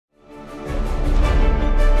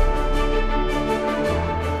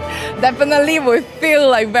definitely we feel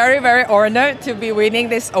like very, very honored to be winning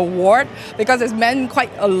this award because it's meant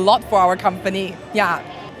quite a lot for our company. Yeah.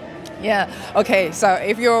 Okay, so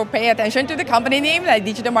if you pay attention to the company name, like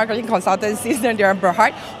Digital Marketing Consultancy SDN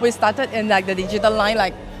BHD, we started in like the digital line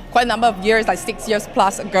like quite a number of years, like 6 years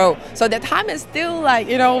plus ago. So that time is still like,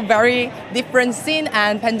 you know, very different scene,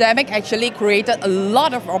 and pandemic actually created a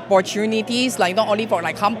lot of opportunities, like not only for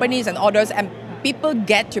like companies and others, and people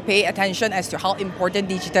get to pay attention as to how important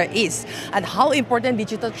digital is and how important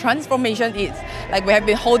digital transformation is. Like we have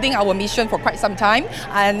been holding our mission for quite some time,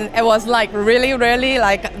 and it was like really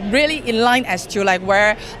in line as to like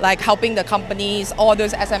where like helping the companies, all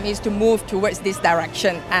those SMEs to move towards this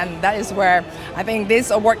direction. And that is where I think this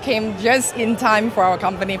award came just in time for our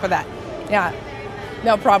company for that. Yeah,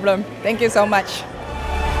 no problem. Thank you so much.